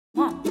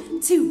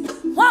two,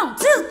 1,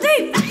 2,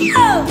 3,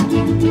 4.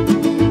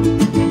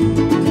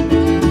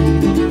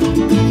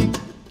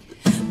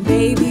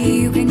 Baby,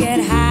 you can get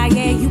high,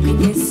 yeah, you can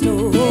get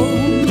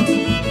stoned.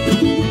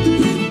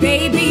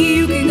 Baby,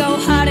 you can go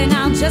hard and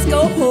I'll just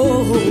go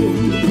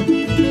home.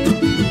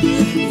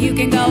 You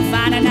can go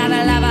find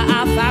another lover,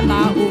 I'll find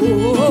my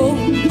own.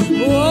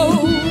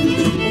 Oh,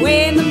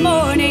 when the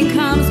morning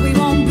comes, we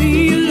won't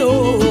be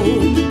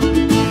alone.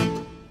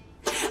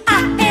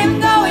 I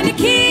am going to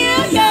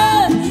kill you.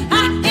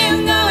 I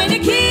am going to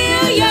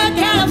kill you,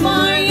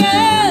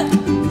 California.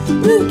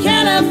 Ooh,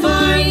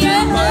 California.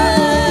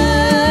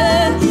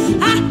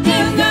 I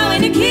am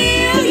going to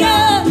kill you.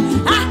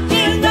 I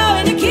am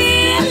going to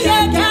kill you,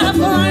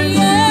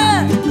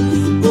 California.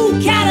 Ooh,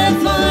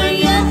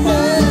 California.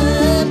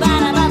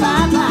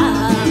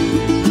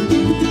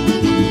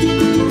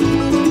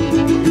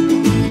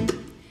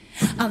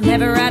 I'll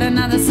never write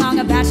another song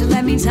about you,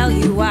 let me tell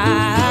you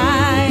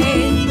why.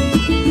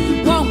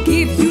 Won't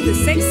give you the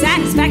same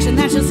satisfaction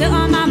that you're still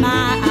on my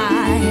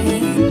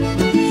mind.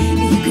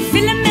 You can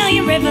fill a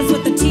million rivers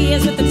with the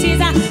tears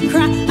I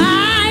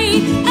cry.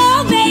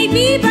 Oh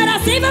baby, but I'll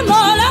save them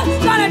all up.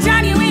 Gonna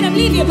drown you in and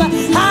leave you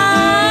behind.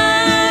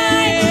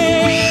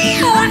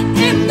 Oh, I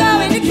am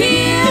going to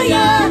kill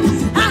you.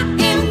 I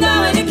am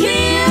going to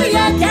kill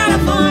you,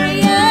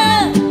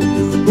 California.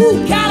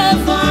 Ooh,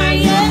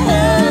 California.